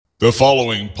The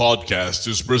following podcast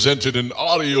is presented in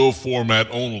audio format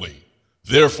only.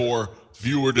 Therefore,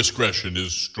 viewer discretion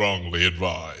is strongly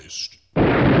advised.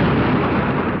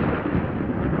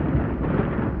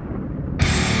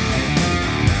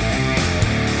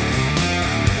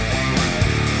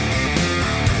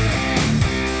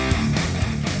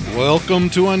 Welcome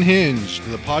to Unhinged,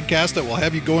 the podcast that will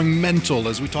have you going mental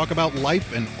as we talk about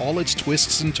life and all its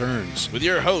twists and turns. With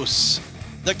your hosts,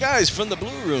 the guys from the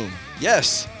Blue Room.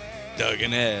 Yes, Doug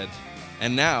and Ed.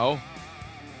 And now,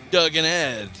 Doug and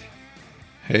Ed.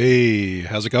 Hey,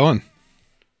 how's it going?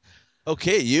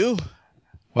 Okay, you?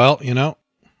 Well,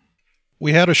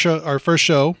 we had our first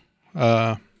show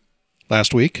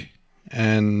last week,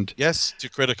 and Yes, to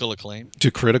critical acclaim.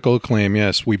 to critical acclaim,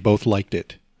 yes, we both liked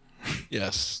it.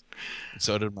 Yes, and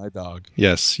so did my dog.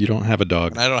 Yes, you don't have a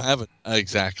dog. And I don't have it.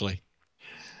 Exactly.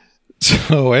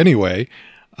 So anyway,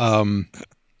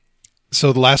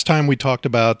 so the last time we talked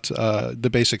about the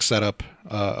basic setup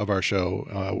of our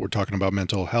show, we're talking about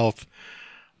mental health,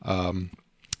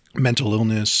 mental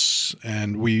illness,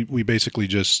 and we basically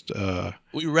just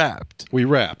We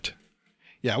wrapped.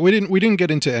 Yeah, we didn't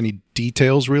get into any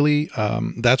details really.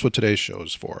 That's what today's show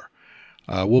is for.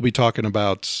 We'll be talking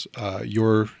about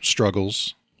your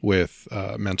struggles with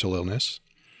mental illness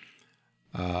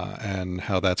and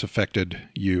how that's affected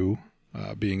you,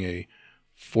 being a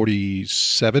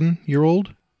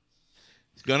 47-year-old.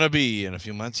 It's going to be in a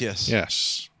few months, yes.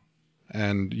 Yes.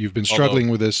 And you've been struggling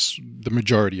with this the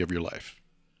majority of your life.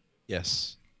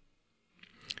 Yes.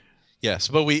 Yes,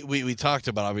 but we talked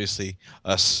about, obviously,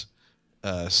 us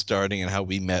starting and how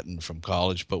we met and from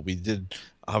college, but we did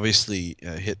obviously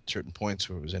hit certain points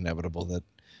where it was inevitable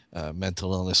that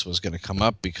mental illness was going to come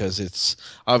up, because it's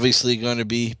obviously going to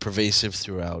be pervasive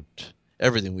throughout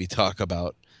everything we talk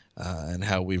about, and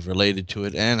how we've related to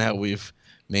it and how we've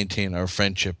maintained our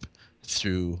friendship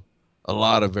through a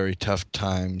lot of very tough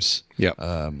times. Yep.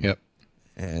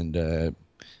 And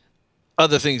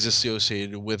other things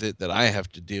associated with it that I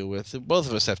have to deal with. Both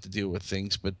of us have to deal with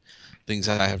things, but things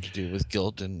I have to deal with,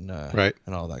 guilt and right,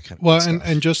 and all that kind of well, stuff.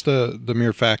 and just the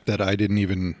mere fact that I didn't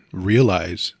even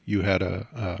realize you had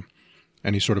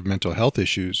any sort of mental health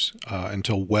issues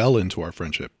until well into our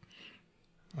friendship.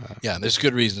 Yeah, there's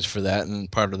good reasons for that, and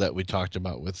part of that we talked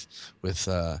about with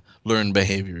learned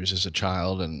behaviors as a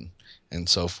child and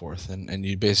so forth, and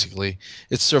you basically,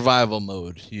 it's survival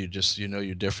mode. You just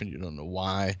you're different. You don't know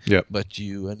why, Yep. but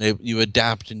you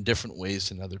adapt in different ways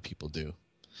than other people do.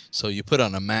 So you put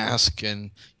on a mask,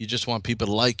 and you just want people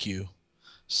to like you,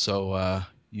 so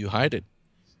you hide it.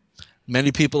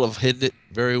 Many people have hidden it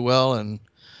very well, and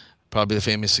probably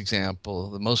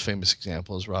the most famous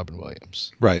example is Robin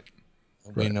Williams. Right.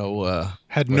 We know.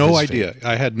 Had what no his idea. fate-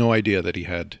 I had no idea that he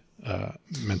had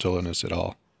mental illness at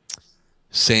all.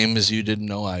 Same as you didn't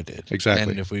know I did.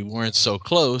 Exactly. And if we weren't so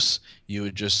close, you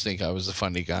would just think I was a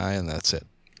funny guy, and that's it.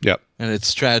 Yep. And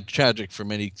it's tragic for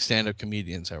many stand-up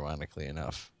comedians, ironically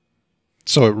enough.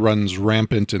 So it runs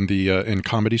rampant in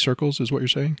comedy circles, is what you're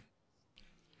saying?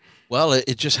 Well,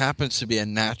 it just happens to be a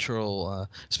natural,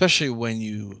 especially when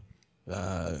you,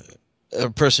 a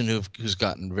person who's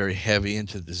gotten very heavy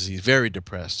into the disease, very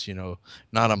depressed,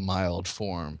 not a mild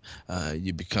form.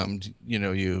 You become,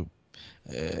 you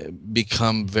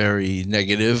become very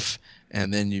negative,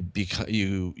 and then you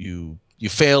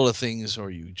fail at things, or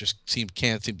you just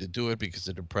can't seem to do it because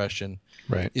the depression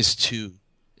Right. is too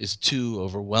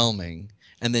overwhelming,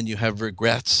 and then you have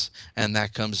regrets, and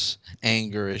that comes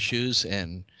anger issues,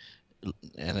 and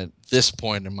at this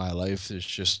point in my life there's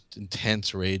just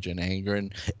intense rage and anger,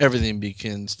 and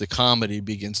the comedy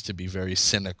begins to be very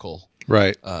cynical,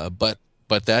 Right. but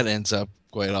that ends up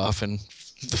quite often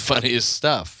the funniest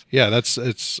stuff. Yeah,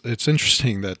 it's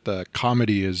interesting that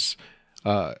comedy is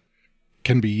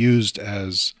can be used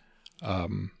as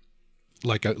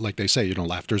like they say,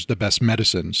 laughter's the best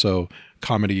medicine. So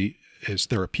comedy is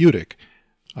therapeutic,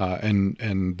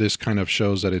 and this kind of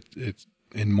shows that it's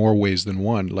in more ways than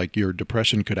one. Like, your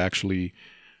depression could actually,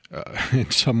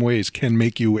 in some ways, can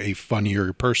make you a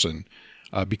funnier person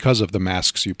because of the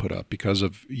masks you put up, because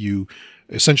of you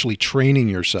essentially training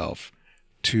yourself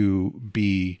to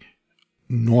be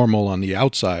normal on the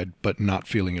outside, but not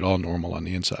feeling at all normal on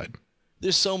the inside.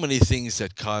 There's so many things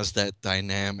that cause that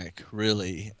dynamic,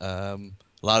 really. A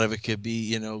lot of it could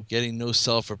be, getting no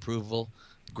self-approval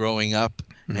growing up,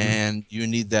 and you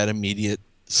need that immediate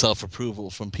self-approval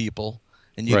from people,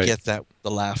 and you Right. get that with the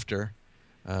laughter.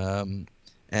 And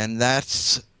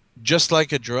that's just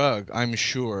like a drug, I'm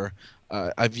sure.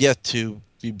 I've yet to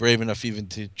be brave enough even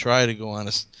to try to go on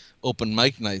a open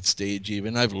mic night stage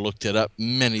even. I've looked it up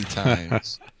many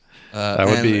times. That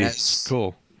would be as,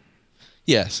 cool.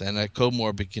 Yes, and a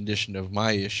comorbid condition of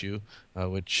my issue,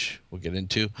 which we'll get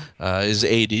into, is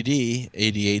ADD,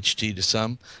 ADHD to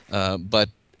some. But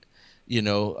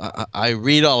I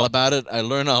read all about it, I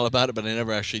learn all about it, but I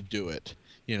never actually do it.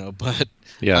 But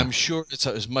Yeah. I'm sure it's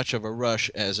as much of a rush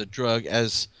as a drug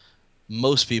as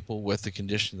most people with the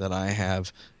condition that I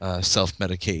have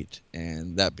self-medicate,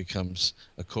 and that becomes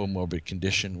a comorbid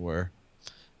condition where,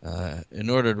 in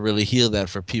order to really heal that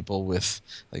for people with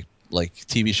like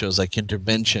TV shows like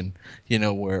Intervention,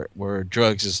 where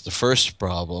drugs is the first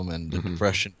problem and the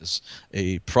depression is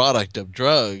a product of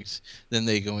drugs, then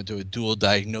they go into a dual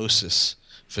diagnosis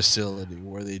facility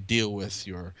where they deal with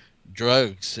your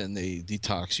drugs and they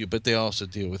detox you, but they also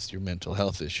deal with your mental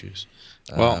health issues.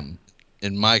 Well,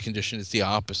 In my condition, it's the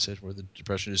opposite, where the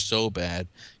depression is so bad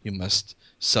you must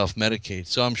self-medicate.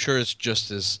 So I'm sure it's just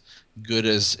as good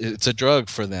as it's a drug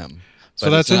for them. so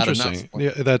But it's that's not interesting. enough for-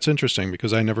 Yeah, that's interesting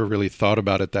because I never really thought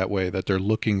about it that way. That they're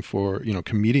looking for,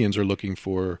 comedians are looking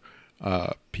for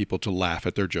people to laugh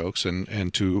at their jokes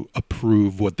and to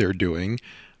approve what they're doing,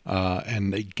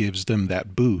 and it gives them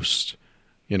that boost.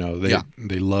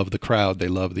 They love the crowd. They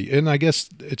love and I guess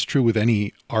it's true with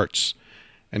any arts,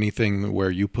 anything where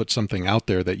you put something out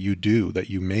there that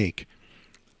you make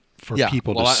for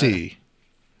people to see,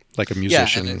 like a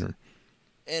musician.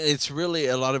 and it's really,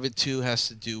 a lot of it too has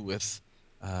to do with,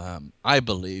 I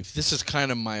believe, this is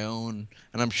kind of my own,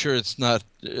 and I'm sure it's not,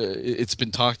 it's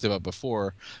been talked about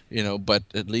before, but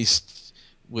at least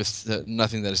with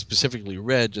nothing that is specifically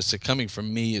read, just coming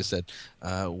from me, is that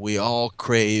we all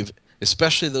crave,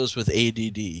 especially those with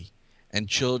ADD and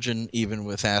children even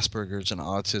with Asperger's and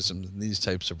autism and these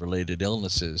types of related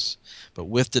illnesses, but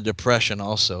with the depression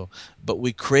also, but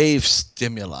we crave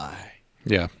stimuli.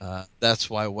 Yeah. That's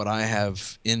why what I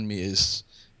have in me is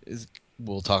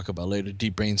we'll talk about later,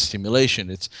 deep brain stimulation.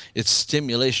 It's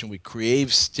stimulation. We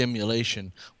crave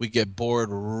stimulation. We get bored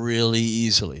really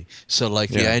easily. So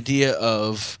the idea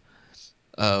of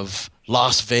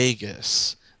Las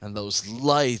Vegas and those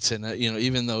lights, and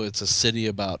even though it's a city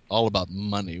all about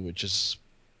money, which is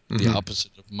the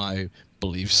opposite of my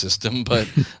belief system, but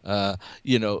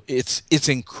it's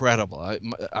incredible.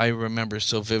 I remember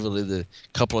so vividly the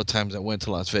couple of times I went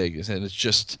to Las Vegas, and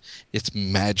it's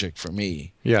magic for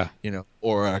me. Yeah.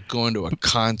 Or going to a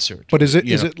concert. But is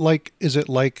it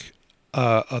like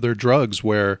other drugs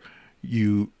where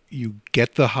you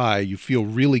get the high, you feel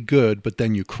really good, but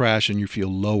then you crash and you feel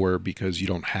lower because you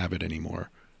don't have it anymore,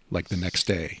 like the next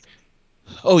day?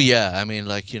 Oh yeah, I mean,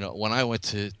 when I went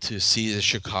to see the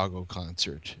Chicago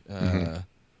concert,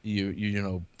 you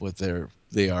know what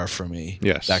they are for me.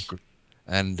 Yes. That group.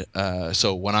 And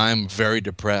so when I'm very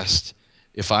depressed,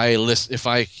 if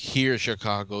I hear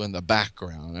Chicago in the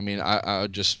background, I mean, I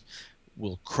just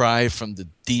will cry from the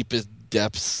deepest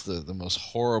depths, the most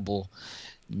horrible,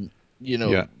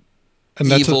 Yeah. And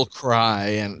that's evil cry,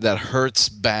 and that hurts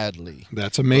badly.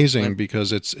 That's amazing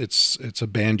because it's a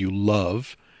band you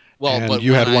love. Well, and but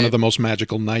you had one of the most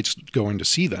magical nights going to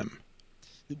see them.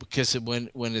 Because when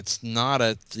it's not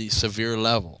at the severe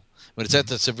level, when it's at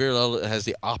the severe level, it has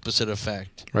the opposite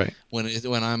effect. Right. When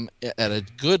I'm at a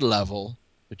good level,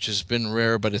 which has been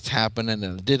rare, but it's happening,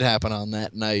 and it did happen on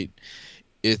that night,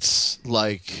 it's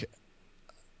like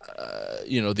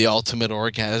the ultimate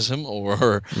orgasm,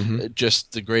 or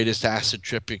just the greatest acid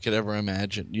trip you could ever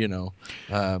imagine.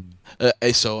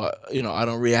 So I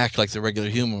don't react like the regular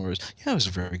human, where it was a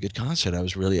very good concert.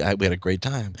 We had a great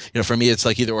time. For me, it's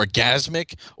like either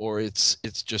orgasmic or it's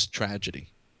just tragedy.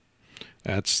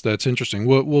 That's interesting.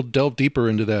 We'll delve deeper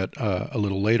into that a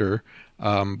little later,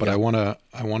 but I want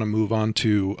to move on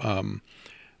to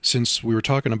since we were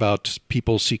talking about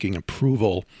people seeking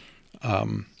approval.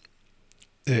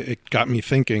 It got me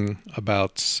thinking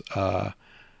about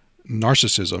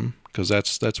narcissism, because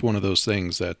that's one of those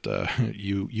things that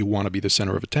you want to be the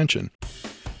center of attention.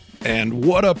 And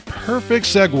what a perfect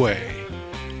segue!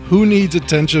 Who needs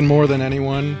attention more than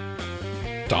anyone?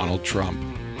 Donald Trump.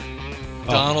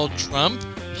 Donald Trump?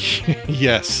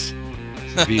 Yes,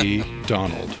 the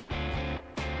Donald.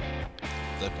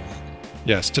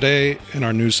 Yes, today in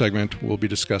our news segment, we'll be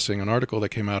discussing an article that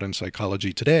came out in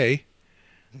Psychology Today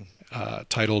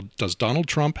titled, "Does Donald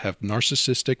Trump have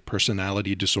narcissistic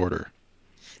personality disorder?"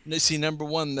 See, number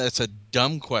one, that's a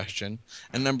dumb question.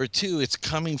 And number two, it's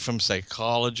coming from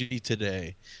Psychology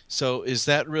Today. So is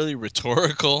that really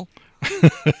rhetorical?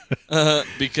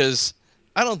 Because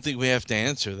I don't think we have to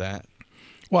answer that.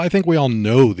 Well, I think we all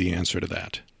know the answer to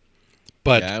that.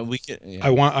 But I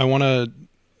want to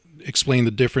explain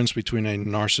the difference between a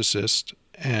narcissist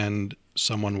and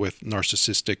someone with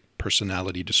narcissistic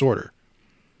personality disorder.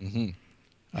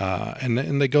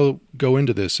 and they go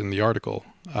into this in the article.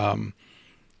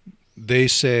 They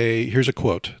say, here's a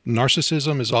quote: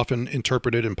 "Narcissism is often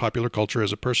interpreted in popular culture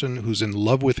as a person who's in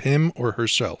love with him or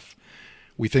herself.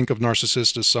 We think of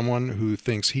narcissist as someone who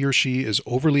thinks he or she is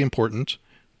overly important,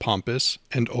 pompous,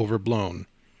 and overblown."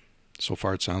 So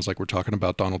far, it sounds like we're talking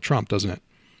about Donald Trump, doesn't it?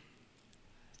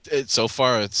 So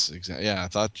far, it's I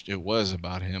thought it was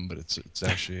about him, but it's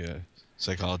actually a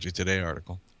Psychology Today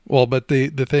article. Well, but the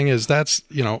thing is, that's,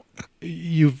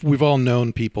 we've all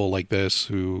known people like this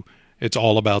who it's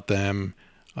all about them.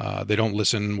 They don't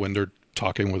listen when they're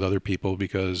talking with other people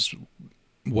because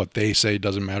what they say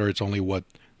doesn't matter. It's only what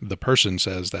the person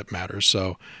says that matters.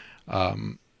 So,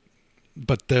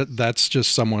 but that's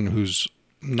just someone who's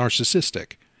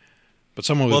narcissistic. But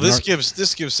someone with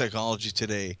this gives Psychology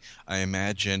Today, I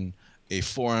imagine, a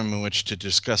forum in which to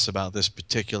discuss about this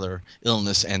particular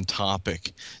illness and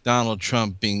topic. Donald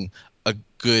Trump being a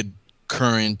good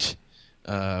current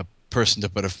person to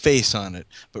put a face on it,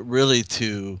 but really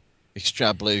to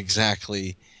extrapolate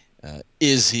exactly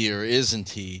is he or isn't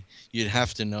he, you'd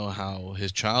have to know how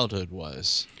his childhood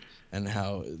was and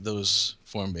how those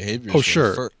form behaviors were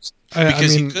sure. first.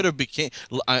 Because he could have became.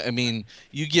 I mean,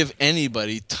 you give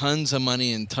anybody tons of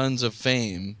money and tons of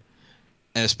fame,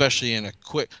 and especially in a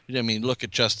quick. I mean, look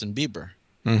at Justin Bieber.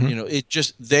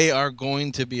 Mm-hmm. They are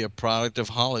going to be a product of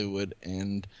Hollywood,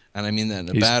 and I mean that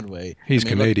in a bad way. He's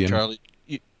Canadian. Charlie,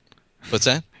 what's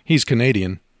that? He's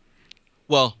Canadian.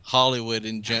 Well, Hollywood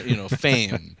in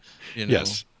fame.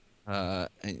 Yes.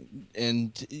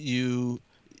 And you.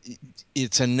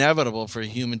 It's inevitable for a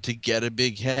human to get a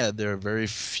big head. There are very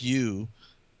few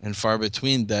and far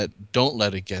between that don't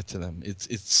let it get to them.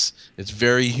 It's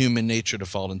very human nature to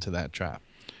fall into that trap.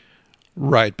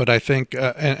 Right, but I think,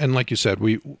 and like you said,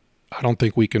 I don't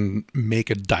think we can make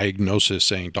a diagnosis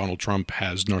saying Donald Trump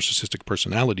has narcissistic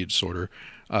personality disorder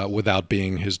without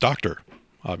being his doctor,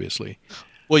 obviously.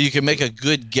 Well, you can make a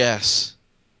good guess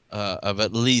of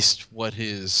at least what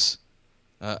his,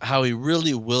 how he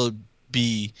really will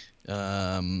be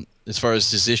as far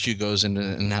as this issue goes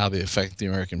and how they affect the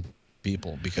American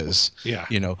people, because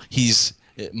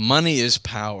money is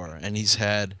power, and he's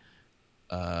had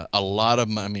a lot of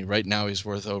money. I mean, right now he's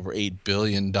worth over $8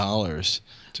 billion. It's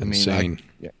insane.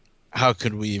 How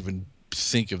could we even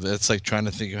think of that? It's like trying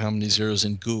to think of how many zeros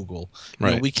in Google.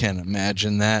 We can't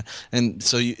imagine that. And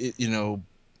so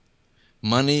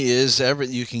money is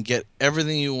everything. You can get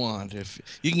everything you want. If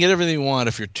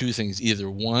you're two things: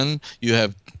 either one, you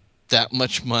have that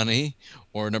much money,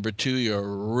 or number two, you're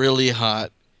a really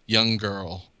hot young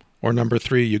girl, or number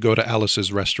three, you go to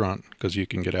Alice's restaurant because you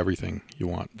can get everything you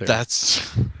want there. That's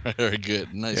very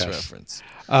good. Nice reference.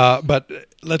 But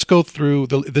let's go through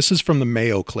this is from the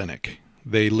Mayo Clinic.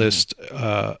 They list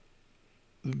the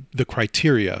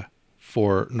criteria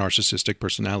for narcissistic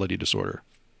personality disorder.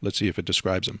 Let's see if it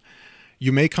describes them.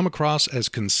 You may come across as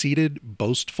conceited,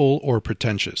 boastful, or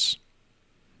pretentious.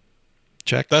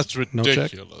 Check. That's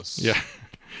ridiculous. No check? Yeah.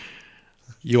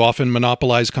 You often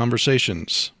monopolize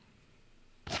conversations.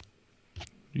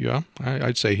 Yeah,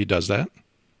 I'd say he does that.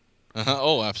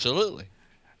 Oh, absolutely.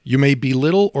 You may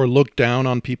belittle or look down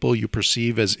on people you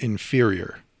perceive as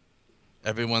inferior.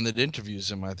 Everyone that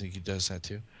interviews him, I think he does that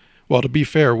too. Well, to be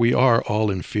fair, we are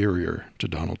all inferior to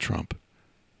Donald Trump.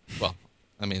 Well,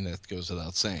 I mean, that goes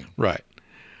without saying. Right.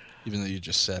 Even though you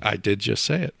just said it. I did just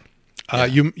say it. Yeah.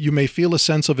 You may feel a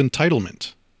sense of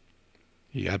entitlement.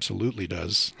 He absolutely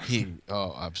does.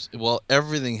 Well,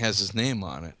 everything has his name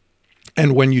on it.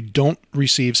 And when you don't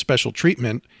receive special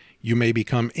treatment, you may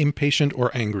become impatient or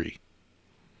angry.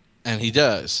 And he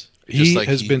does. He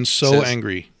has been so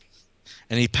angry.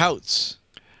 And he pouts.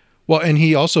 Well, and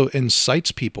he also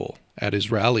incites people at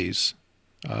his rallies.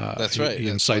 That's right. He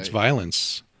incites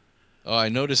violence. Oh, I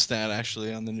noticed that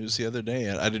actually on the news the other day.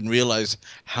 I didn't realize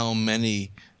how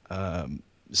many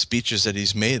speeches that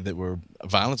he's made that were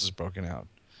violence is broken out.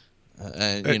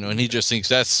 And he just thinks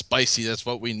that's spicy. That's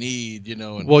what we need.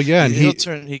 And well, yeah, and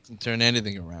he can turn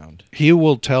anything around. He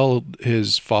will tell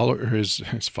his followers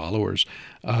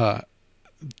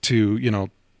to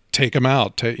take him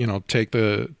out. Take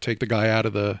the guy out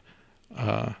of the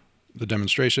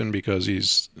demonstration because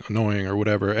he's annoying or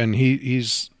whatever. And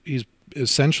he's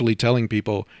essentially telling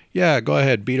people, yeah, go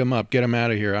ahead, beat him up, get him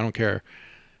out of here. I don't care.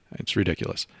 It's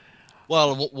ridiculous.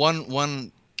 Well,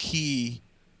 one key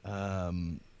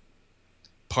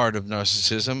part of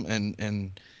narcissism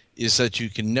and is that you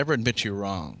can never admit you're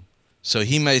wrong. So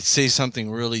he might say something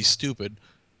really stupid,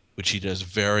 which he does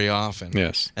very often.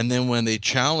 Yes. And then when they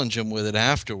challenge him with it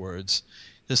afterwards,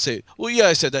 he'll say, well, yeah,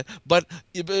 I said that, but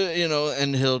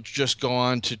and he'll just go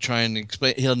on to try and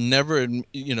explain. He'll never,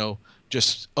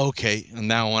 just okay. And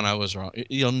now when I was wrong,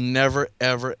 you'll never,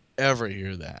 ever, ever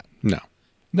hear that. No,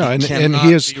 and Cannot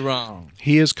he be wrong.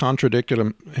 he has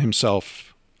contradicted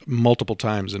himself multiple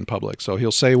times in public. So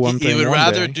he'll say one thing. He would one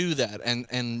rather day. do that,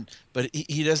 but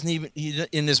he doesn't even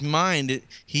in his mind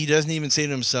he doesn't even say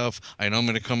to himself, "I know I'm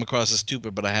going to come across as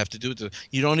stupid, but I have to do it."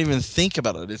 You don't even think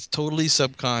about it. It's totally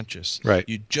subconscious. Right.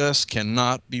 You just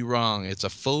cannot be wrong. It's a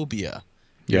phobia.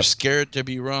 You're Yep. scared to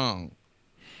be wrong,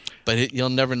 but he'll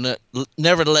never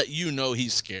let you know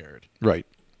he's scared. Right.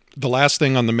 The last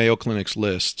thing on the Mayo Clinic's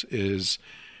list is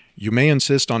you may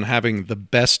insist on having the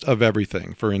best of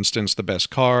everything. For instance, the best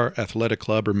car, athletic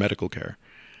club, or medical care.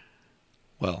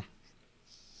 Well,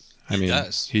 he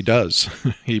does.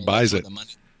 He buys it.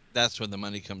 That's where the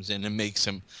money comes in and makes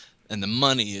him, and the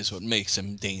money is what makes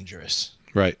him dangerous.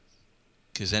 Right.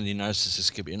 Because any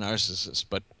narcissist could be a narcissist,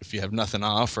 but if you have nothing to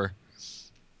offer,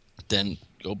 then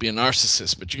go be a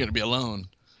narcissist, but you're going to be alone.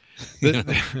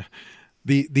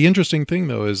 The interesting thing,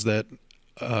 though, is that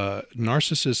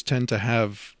narcissists tend to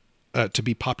have to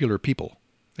be popular people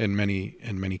in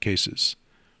many cases.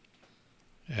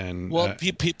 And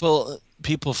people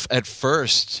at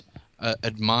first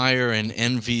admire and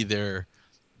envy their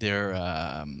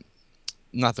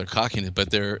not their cockiness, but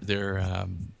their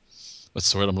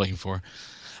what's the word I'm looking for?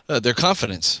 Their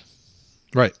confidence.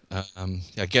 Right.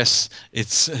 I guess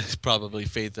it's probably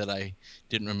fate that I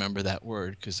didn't remember that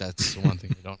word, because that's the one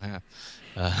thing I don't have.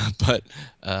 But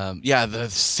the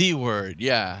C word,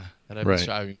 that I've been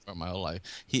striving for my whole life.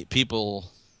 People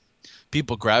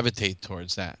gravitate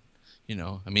towards that.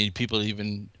 I mean, people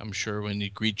even, I'm sure, when you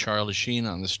greet Charlie Sheen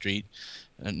on the street,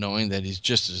 knowing that he's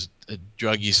just a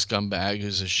druggy scumbag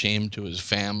who's ashamed to his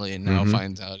family and now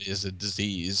finds out he has a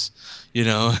disease,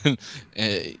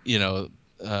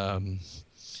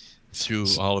 through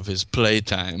all of his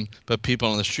playtime. But people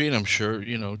on the street, I'm sure,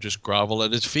 just grovel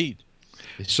at his feet.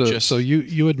 So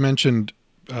you had mentioned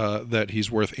that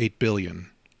he's worth $8 billion,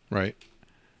 right?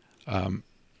 Well,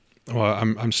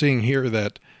 I'm seeing here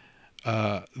that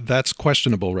that's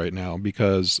questionable right now,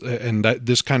 because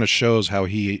this kind of shows how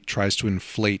he tries to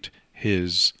inflate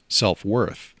his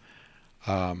self-worth.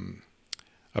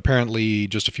 Apparently,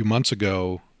 just a few months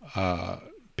ago,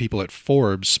 people at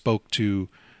Forbes spoke to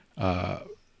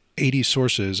 80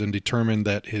 sources and determined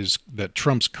that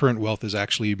Trump's current wealth is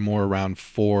actually more around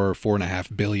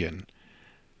 $4.5 billion.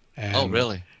 And, oh,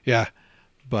 really? Yeah,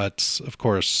 but of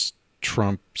course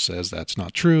Trump says that's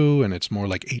not true, and it's more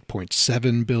like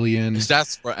 8.7 billion.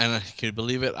 And can you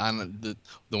believe it?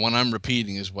 The one I'm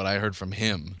repeating is what I heard from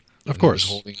him. Of course,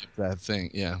 he was holding up that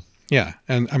thing. Yeah. Yeah,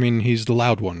 and I mean, he's the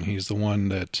loud one. He's the one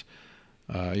that,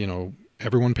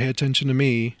 everyone pay attention to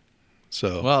me.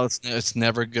 So well, it's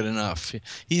never good enough.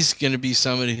 He's going to be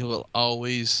somebody who will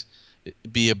always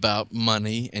be about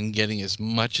money and getting as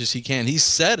much as he can. He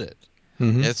said it.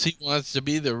 Yes, he wants to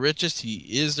be the richest. He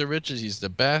is the richest. He's the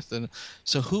best. And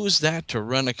so who's that to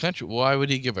run a country? Why would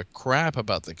he give a crap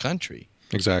about the country?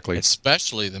 Exactly.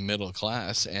 Especially the middle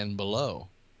class and below,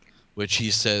 which he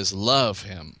says love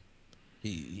him.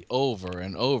 He over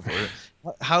and over.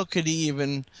 How could he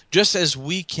even, just as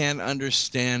we can't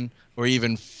understand or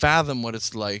even fathom what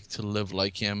it's like to live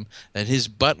like him, that his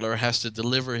butler has to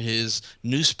deliver his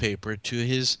newspaper to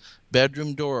his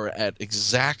bedroom door at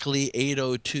exactly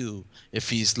 8:02. If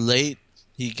he's late,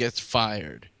 he gets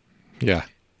fired. Yeah.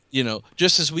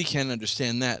 Just as we can't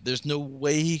understand that, there's no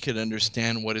way he could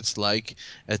understand what it's like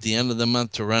at the end of the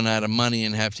month to run out of money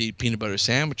and have to eat peanut butter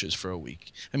sandwiches for a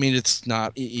week. I mean, it's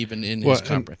not even in his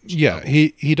comprehension. Yeah,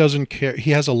 he doesn't care.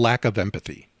 He has a lack of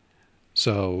empathy.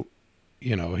 So,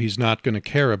 he's not going to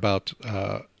care about,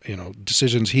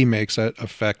 decisions he makes that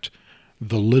affect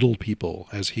the little people,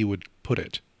 as he would put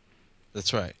it.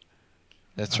 That's right.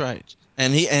 That's right.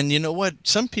 And you know what?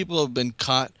 Some people have been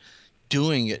caught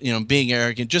doing it, being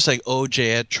arrogant, just like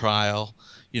OJ at trial.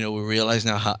 We realize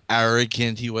now how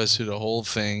arrogant he was through the whole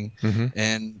thing.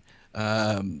 And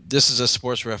this is a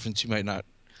sports reference you might not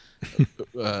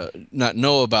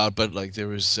know about, but like there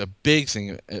was a big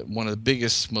thing. One of the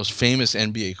biggest, most famous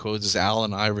NBA quotes is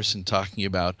Allen Iverson talking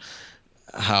about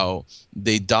how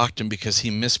they docked him because he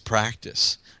missed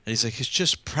practice. And he's like, it's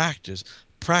just practice.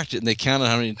 And they counted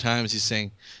how many times he's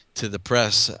saying to the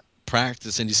press,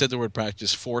 practice, and he said the word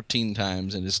practice 14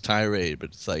 times in his tirade. But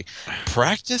it's like,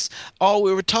 practice? All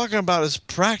we were talking about is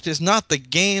practice, not the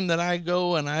game that I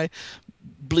go and I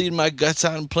bleed my guts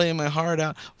out and play my heart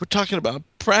out. We're talking about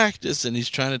practice, and he's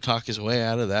trying to talk his way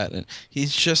out of that. And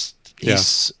he's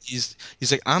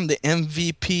like, I'm the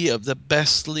MVP of the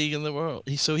best league in the world.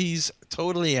 So he's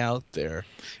totally out there.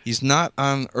 He's not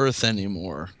on Earth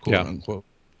anymore, quote unquote.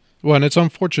 Well, and it's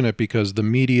unfortunate because the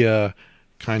media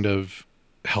kind of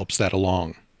helps that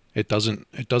along. It doesn't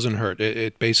hurt.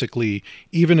 It basically,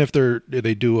 even if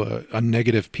they do a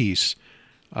negative piece,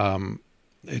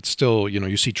 it's still,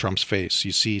 you see Trump's face,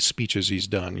 you see speeches he's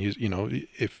done.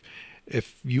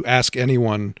 If you ask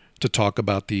anyone to talk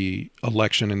about the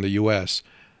election in the U.S.,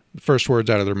 the first words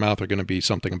out of their mouth are going to be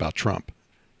something about Trump,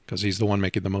 because he's the one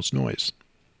making the most noise.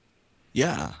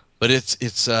 Yeah, but it's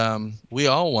we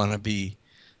all want to be.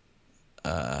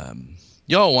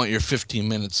 You all want your 15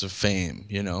 minutes of fame,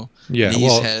 Yeah, and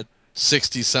he's had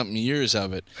 60-something years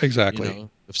of it. Exactly.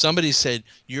 If somebody said,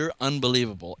 you're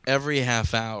unbelievable every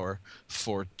half hour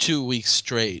for 2 weeks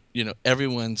straight,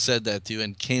 everyone said that to you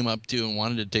and came up to you and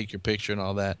wanted to take your picture and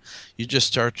all that, you just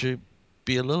start to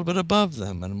be a little bit above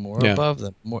them and more above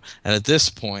them. More. And at this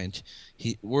point,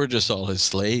 we're just all his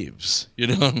slaves,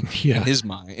 Yeah.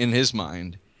 in his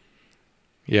mind.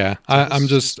 Yeah.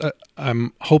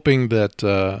 I'm hoping that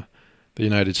the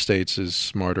United States is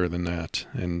smarter than that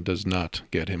and does not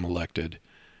get him elected.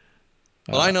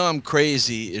 Well, I know I'm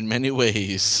crazy in many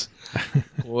ways,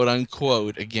 quote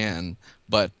unquote, again,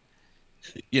 but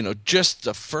just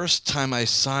the first time I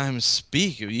saw him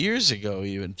speak years ago,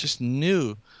 even just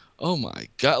knew, oh my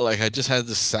God, like I just had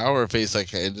this sour face,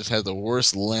 like I just had the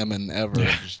worst lemon ever.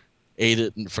 I just ate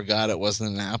it and forgot it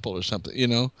wasn't an apple or something,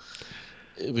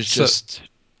 It was just.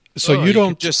 So you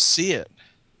don't just see it.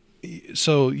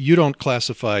 So you don't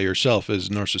classify yourself as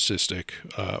narcissistic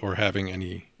or having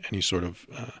any sort of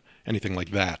anything like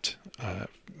that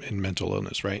in mental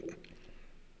illness, right?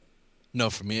 No,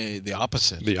 for me, the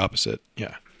opposite. The opposite,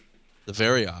 yeah. The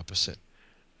very opposite.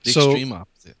 The extreme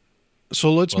opposite.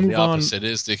 So let's move on. The opposite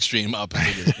is the extreme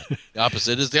opposite. The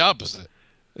opposite is the opposite.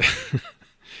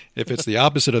 If it's the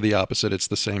opposite of the opposite, it's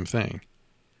the same thing.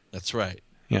 That's right.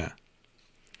 Yeah.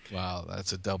 Wow,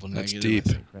 that's a double negative. That's deep. I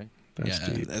think, right?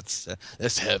 That's deep.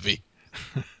 That's heavy.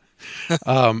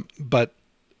 But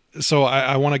so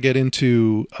I want to get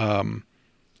into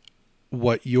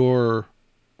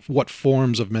what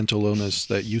forms of mental illness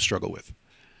that you struggle with.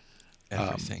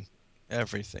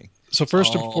 Everything. So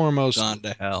first and foremost, gone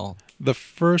to hell. This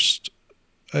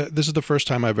is the first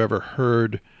time I've ever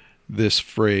heard this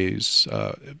phrase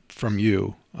from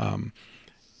you.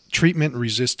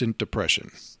 Treatment-resistant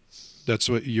depression. That's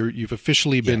what you've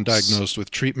officially been diagnosed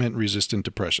with, treatment-resistant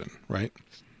depression, right?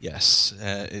 Yes,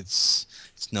 it's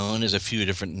known as a few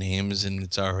different names, and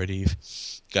it's already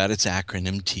got its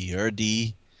acronym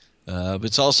TRD. But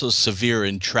it's also severe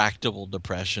intractable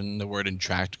depression. The word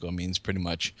intractable means pretty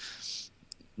much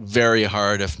very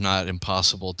hard, if not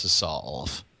impossible, to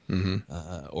solve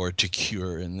or to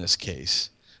cure in this case.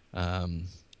 But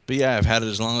yeah, I've had it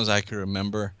as long as I can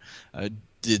remember.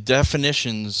 The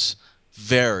definitions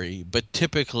vary, but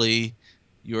typically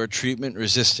you're treatment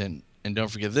resistant. And don't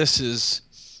forget, this is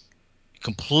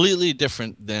completely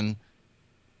different than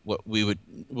what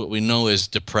we know as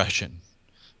depression,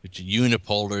 which is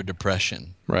unipolar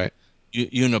depression. Right.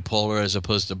 Unipolar as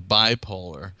opposed to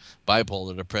bipolar.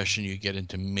 Bipolar depression, you get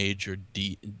into major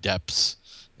depths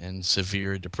and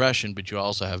severe depression, but you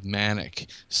also have manic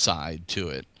side to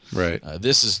it. Right.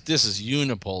 This is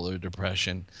unipolar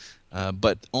depression,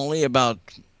 but only about,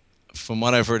 from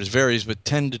what I've heard, it varies, but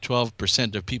 10 to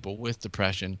 12% of people with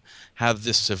depression have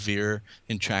this severe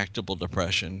intractable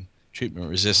depression, treatment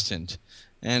resistant.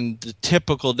 And the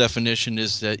typical definition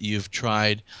is that you've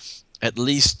tried at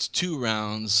least 2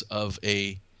 rounds of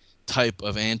a type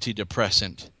of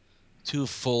antidepressant, 2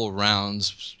 full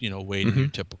rounds, waiting your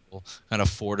typical kind of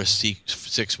 4 to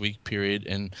 6 week period.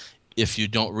 And if you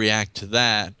don't react to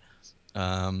that,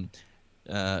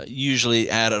 usually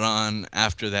added on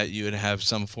after that, you would have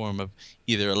some form of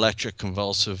either electric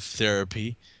convulsive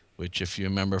therapy, which if you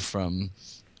remember from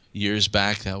years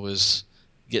back, that was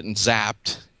getting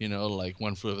zapped, like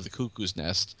One Flew Over the Cuckoo's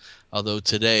Nest. Although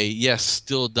today, yes,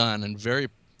 still done and very,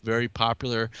 very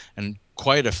popular and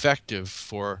quite effective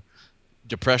for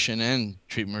depression and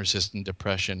treatment-resistant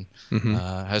depression.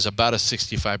 Has about a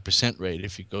 65% rate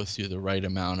if you go through the right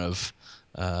amount of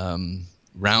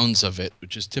rounds of it,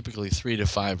 which is typically 3 to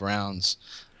 5 rounds.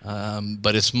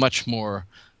 But it's much more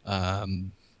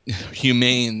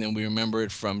humane than we remember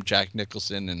it from Jack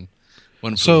Nicholson and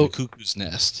One Flew Over the Cuckoo's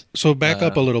Nest. So back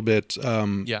up a little bit.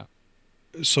 Yeah.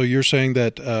 So you're saying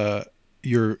that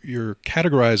you're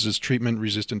categorized as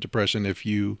treatment-resistant depression if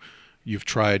you've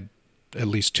tried at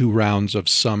least 2 rounds of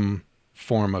some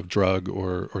form of drug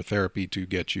or therapy to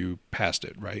get you past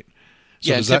it, right?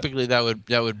 So yeah, typically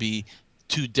that would be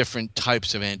 2 different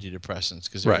types of antidepressants,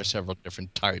 because there are several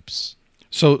different types.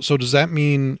 So does that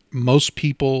mean most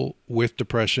people with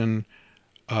depression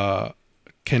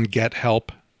can get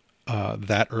help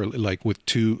that early, like with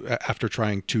after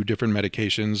trying two different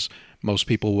medications, most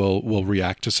people will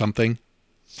react to something?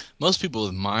 Most people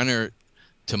with minor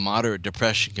to moderate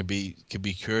depression can be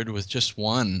cured with just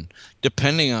one,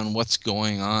 depending on what's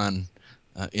going on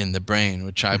in the brain,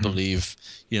 which I believe,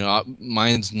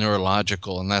 mine's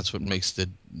neurological, and that's what makes the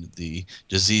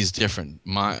disease different.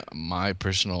 My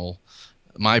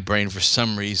brain, for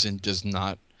some reason, does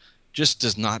not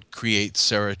create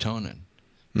serotonin.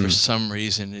 For some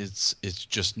reason, it's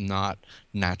just not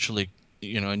naturally,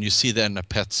 and you see that in a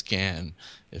PET scan.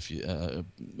 If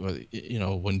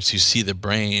once you see the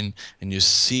brain and you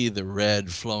see the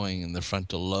red flowing in the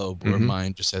frontal lobe, where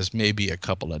mine just has maybe a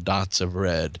couple of dots of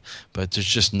red, but there's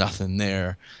just nothing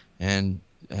there, and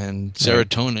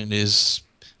serotonin is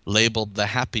labeled the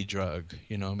happy drug.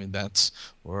 That's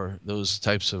where those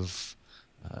types of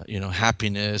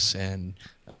happiness and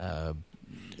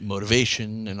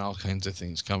motivation and all kinds of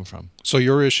things come from. So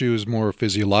your issue is more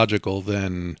physiological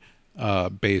than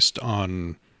based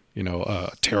on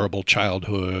a terrible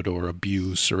childhood or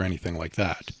abuse or anything like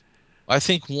that. I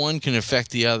think one can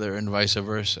affect the other and vice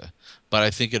versa, but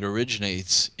I think it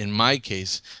originates, in my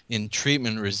case, in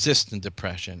treatment-resistant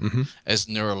depression as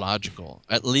neurological.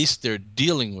 At least they're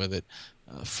dealing with it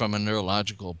from a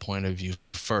neurological point of view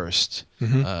first.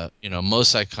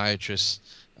 Most psychiatrists,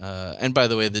 and by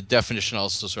the way, the definition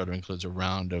also sort of includes a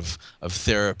round of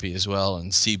therapy as well,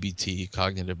 and CBT,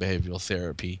 cognitive behavioral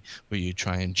therapy, where you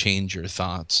try and change your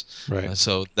thoughts. Right.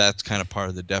 So that's kind of part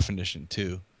of the definition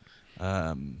too.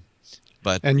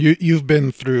 And you've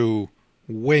been through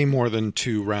way more than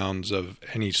 2 rounds of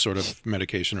any sort of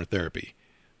medication or therapy.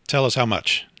 Tell us how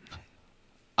much.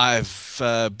 I've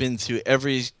been through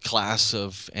every class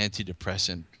of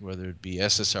antidepressant, whether it be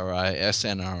SSRI,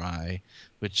 SNRI,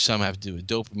 which some have to do with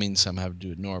dopamine, some have to do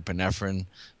with norepinephrine,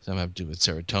 some have to do with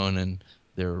serotonin.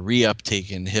 They're reuptake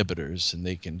inhibitors, and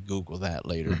they can Google that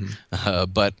later.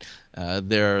 But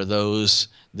there are those,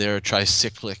 there are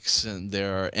tricyclics, and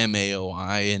there are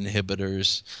MAOI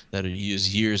inhibitors that are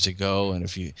used years ago.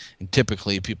 And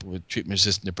typically people with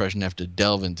treatment-resistant depression have to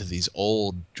delve into these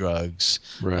old drugs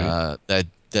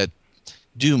that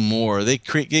do more. They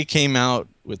came out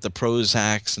with the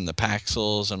Prozacs and the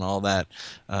Paxils and all that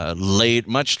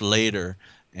much later.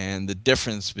 And the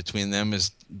difference between them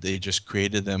is they just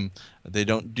created them. They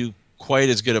don't do quite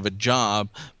as good of a job,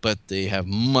 but they have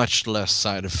much less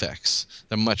side effects.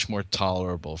 They're much more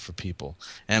tolerable for people.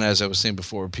 And as I was saying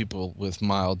before, people with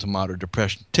mild to moderate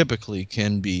depression typically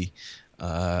can be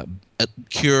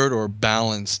cured or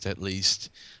balanced at least,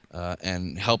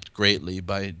 and helped greatly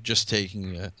by just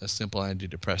taking a simple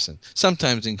antidepressant.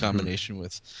 Sometimes in combination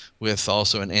with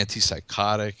also an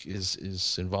antipsychotic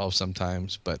is involved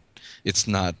sometimes, but it's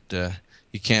not.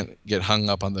 You can't get hung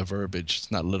up on the verbiage.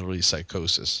 It's not literally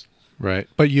psychosis. Right,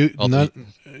 but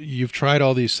you've tried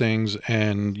all these things,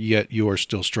 and yet you are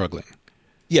still struggling.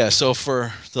 Yeah. So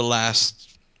for the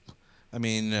last,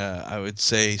 I would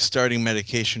say starting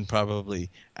medication probably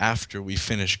after we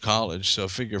finished college. So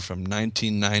figure from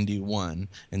 1991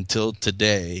 until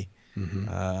today,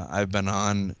 I've been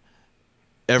on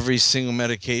every single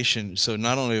medication. So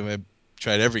not only have I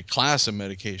tried every class of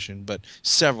medication, but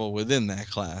several within that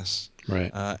class.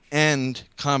 Right. And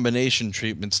combination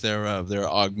treatments thereof. There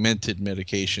are augmented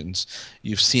medications.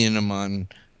 You've seen them on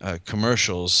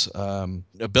commercials.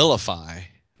 Abilify.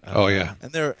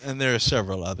 And there are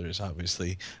several others,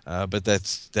 obviously, but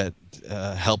that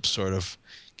helps sort of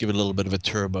give it a little bit of a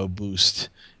turbo boost.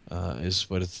 Is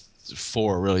what it's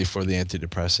for, for the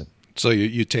antidepressant. So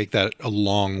you take that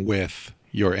along with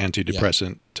your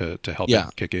antidepressant to help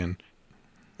it kick in.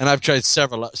 And I've tried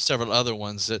several other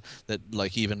ones that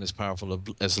like even as powerful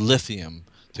as lithium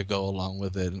to go along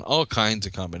with it, and all kinds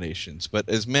of combinations. But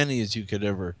as many as you could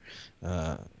ever,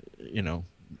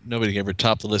 nobody can ever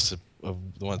top the list of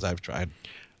the ones I've tried.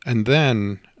 And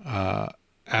then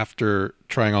after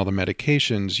trying all the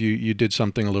medications, you did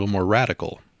something a little more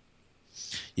radical.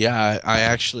 Yeah, I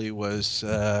actually was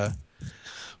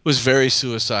very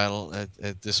suicidal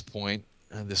at this point.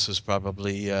 This was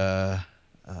probably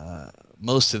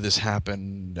most of this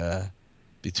happened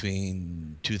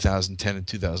between 2010 and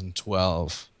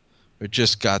 2012. It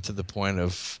just got to the point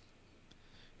of,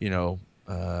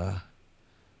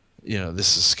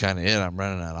 this is kind of it. I'm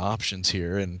running out of options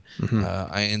here, and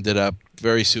I ended up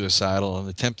very suicidal and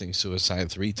attempting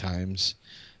suicide 3 times.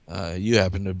 You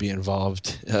happen to be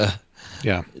involved,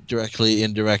 directly,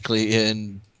 indirectly,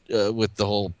 in with the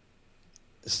whole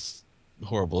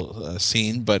horrible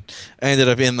scene. But I ended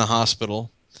up in the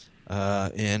hospital,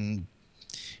 in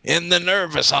the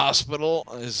nervous hospital,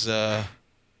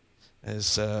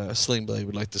 as Sling Blade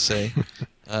would like to say.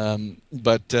 And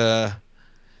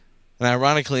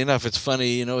ironically enough, it's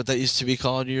funny, you know what that used to be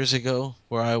called years ago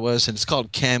where I was? And it's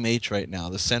called CAMH right now,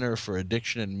 the Center for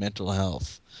Addiction and Mental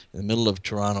Health, in the middle of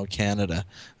Toronto, Canada.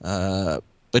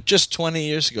 But just 20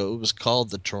 years ago, it was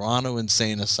called the Toronto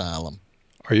Insane Asylum.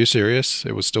 Are you serious?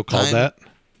 It was still called Time- that?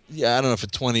 Yeah, I don't know if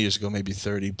it's 20 years ago, maybe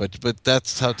 30, but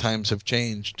that's how times have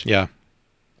changed. Yeah.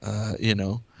 You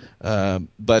know.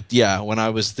 But yeah, when I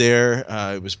was there,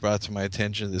 it was brought to my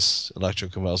attention this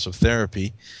electroconvulsive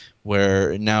therapy,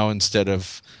 where now instead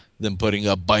of them putting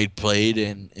a bite plate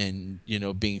and you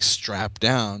know being strapped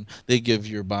down, they give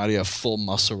your body a full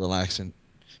muscle relaxant.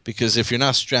 Because if you're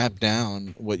not strapped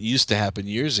down, what used to happen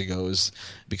years ago is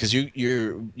because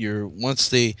you're once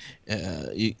the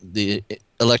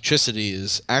electricity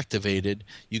is activated,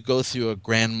 you go through a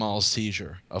grand mal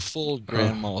seizure, a full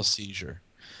grand mal seizure.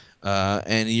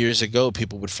 And years ago,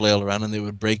 people would flail around and they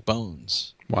would break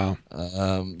bones. Wow.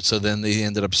 So then they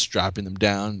ended up strapping them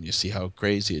down. You see how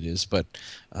crazy it is, but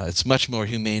it's much more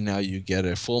humane now. You get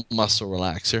a full muscle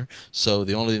relaxer, so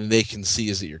the only thing they can see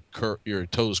is that your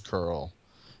toes curl,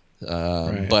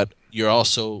 Right. but you're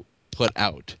also put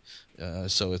out.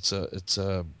 So it's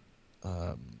a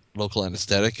local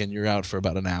anesthetic, and you're out for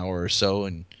about an hour or so,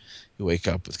 and you wake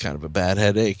up with kind of a bad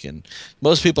headache. And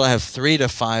most people have 3 to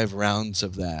 5 rounds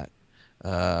of that.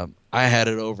 I had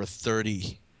it over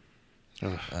 30.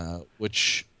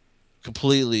 Which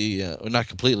completely, not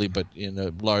completely, but in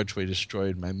a large way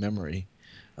destroyed my memory.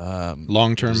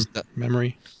 Long-term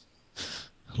memory?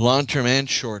 Long-term and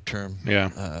short-term,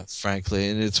 Yeah. frankly.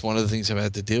 And it's one of the things I've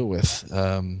had to deal with.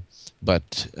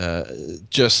 But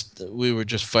we were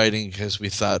just fighting because we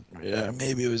thought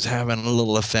maybe it was having a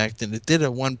little effect. And it did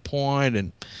at one point,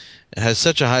 and it has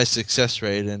such a high success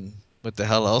rate. And what the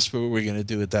hell else were we going to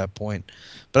do at that point?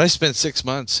 But I spent 6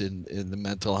 months in the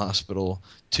mental hospital,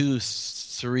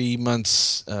 2-3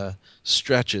 months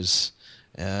stretches.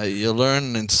 You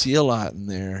learn and see a lot in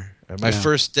there. My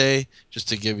first day, just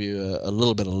to give you a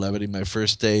little bit of levity, my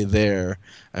first day there,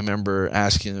 I remember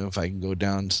asking them if I can go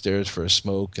downstairs for a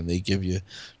smoke, and they give you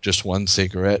just one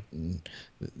cigarette, and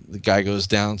the guy goes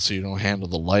down so you don't handle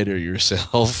the lighter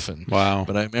yourself. And Wow.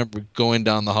 But I remember going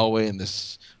down the hallway, and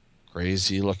this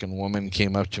crazy-looking woman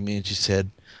came up to me, and she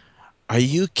said, "Are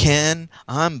you Ken?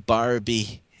 I'm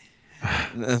Barbie."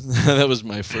 That was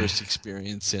my first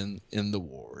experience in the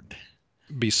ward.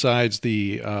 Besides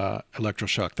the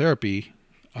electroshock therapy,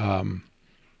 that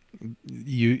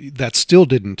still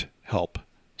didn't help.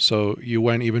 So you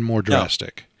went even more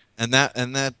drastic. No.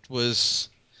 And that was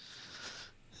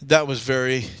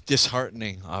very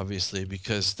disheartening, obviously,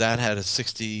 because that had a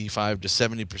 65 to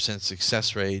 70%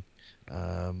 success rate,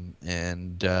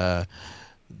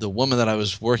 the woman that I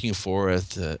was working for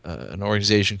at an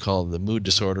organization called the Mood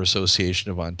Disorder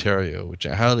Association of Ontario, which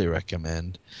I highly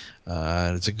recommend.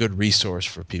 It's a good resource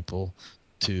for people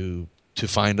to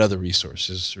find other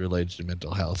resources related to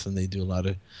mental health, and they do a lot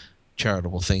of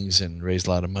charitable things and raise a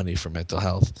lot of money for mental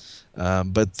health.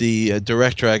 But the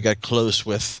director I got close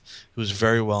with, who was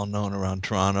very well known around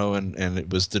Toronto, and it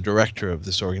was the director of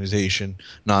this organization,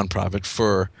 nonprofit,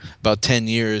 for about 10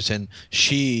 years, and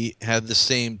she had the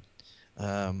same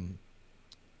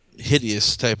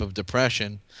hideous type of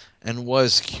depression and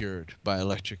was cured by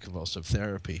electroconvulsive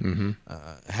therapy. Mm-hmm.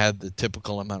 Had the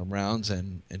typical amount of rounds,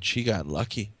 and she got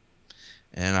lucky.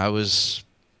 And I was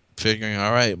figuring,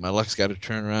 all right, my luck's got to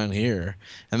turn around here.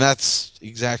 And that's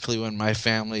exactly when my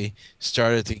family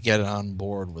started to get on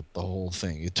board with the whole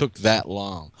thing. It took that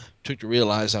long. It took to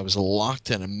realize I was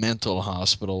locked in a mental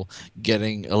hospital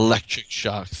getting electric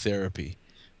shock therapy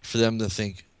for them to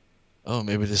think, oh,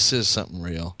 maybe this is something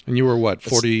real. And you were what,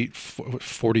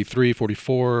 43,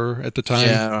 44 at the time?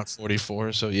 Yeah, around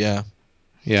 44, so yeah.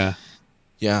 Yeah.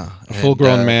 Yeah. A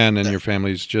full-grown man, and your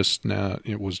family's just now,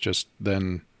 it was just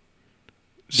then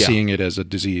seeing it as a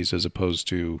disease as opposed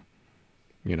to,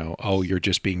 oh, you're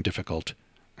just being difficult.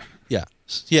 Yeah.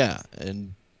 Yeah.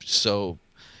 And so,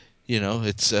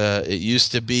 it's it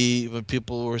used to be when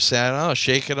people were sad, oh,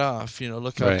 shake it off,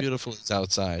 look how beautiful it's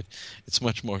outside. It's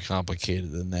much more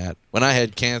complicated than that. When I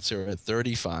had cancer at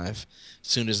 35, as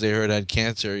soon as they heard I had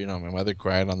cancer, my mother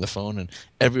cried on the phone, and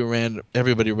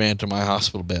everybody ran to my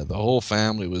hospital bed. The whole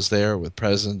family was there with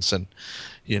presents and,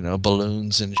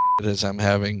 balloons and shit as I'm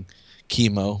having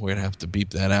chemo. We're going to have to beep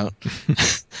that out.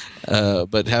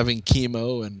 But having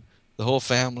chemo, and the whole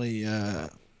family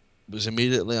was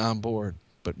immediately on board.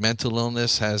 But mental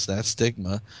illness has that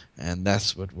stigma, and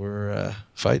that's what we're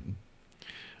fighting.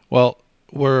 Well,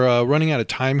 we're running out of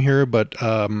time here, but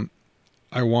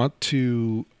I want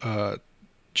to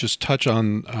just touch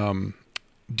on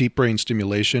deep brain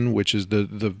stimulation, which is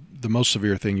the most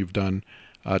severe thing you've done.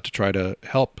 to try to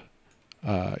help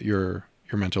your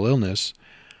mental illness.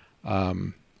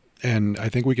 And I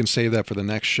think we can save that for the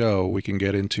next show. We can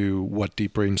get into what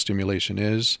deep brain stimulation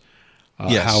is,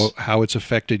 Yes. how it's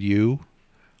affected you.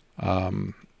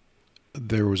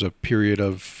 There was a period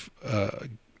of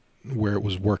where it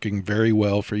was working very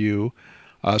well for you.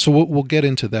 So we'll get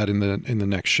into that in the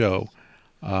next show.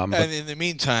 And in the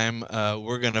meantime,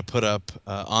 we're going to put up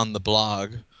on the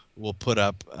blog. We'll put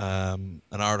up an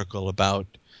article about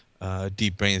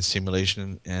deep brain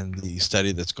stimulation and the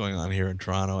study that's going on here in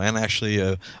Toronto, and actually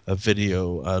a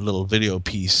little video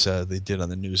piece they did on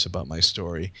the news about my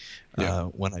story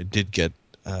when I did get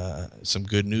some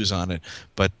good news on it.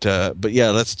 But yeah,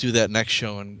 let's do that next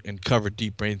show and cover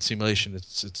deep brain stimulation.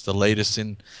 It's the latest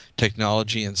in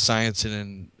technology and science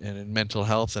and in mental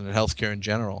health and in healthcare in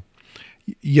general.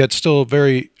 Yet still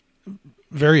very,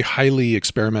 very highly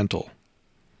experimental.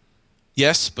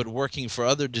 Yes, but working for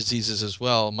other diseases as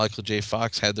well. Michael J.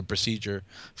 Fox had the procedure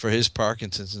for his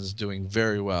Parkinson's and is doing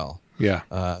very well. Yeah.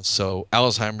 So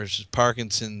Alzheimer's,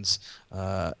 Parkinson's,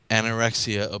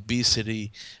 anorexia,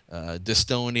 obesity,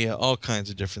 dystonia, all kinds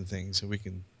of different things, and we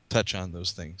can touch on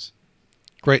those things.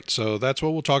 Great. So that's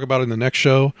what we'll talk about in the next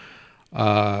show.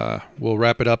 We'll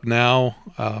wrap it up now.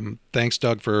 Thanks,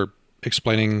 Doug, for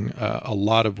explaining a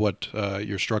lot of what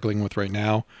you're struggling with right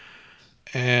now.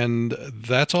 And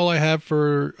that's all I have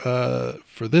for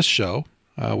this show.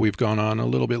 We've gone on a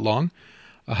little bit long.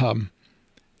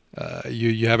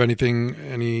 You have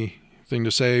anything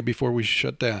to say before we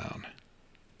shut down?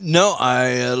 No,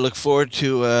 I look forward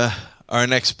to our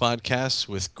next podcast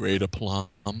with great aplomb.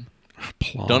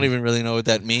 Plum. Don't even really know what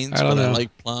that means, I don't but know. I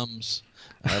like plums.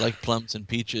 I like plums and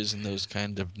peaches and those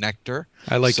kind of nectar.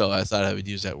 I so I thought I would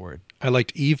use that word. I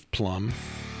liked Eve Plum.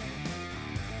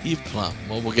 Eve Plum.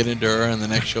 Well, we'll get into her in the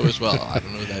next show as well. I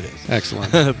don't know who that is.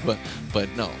 Excellent. but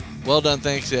no. Well done.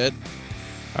 Thanks, Ed.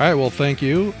 All right. Well, thank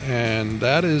you. And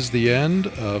that is the end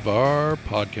of our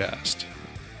podcast.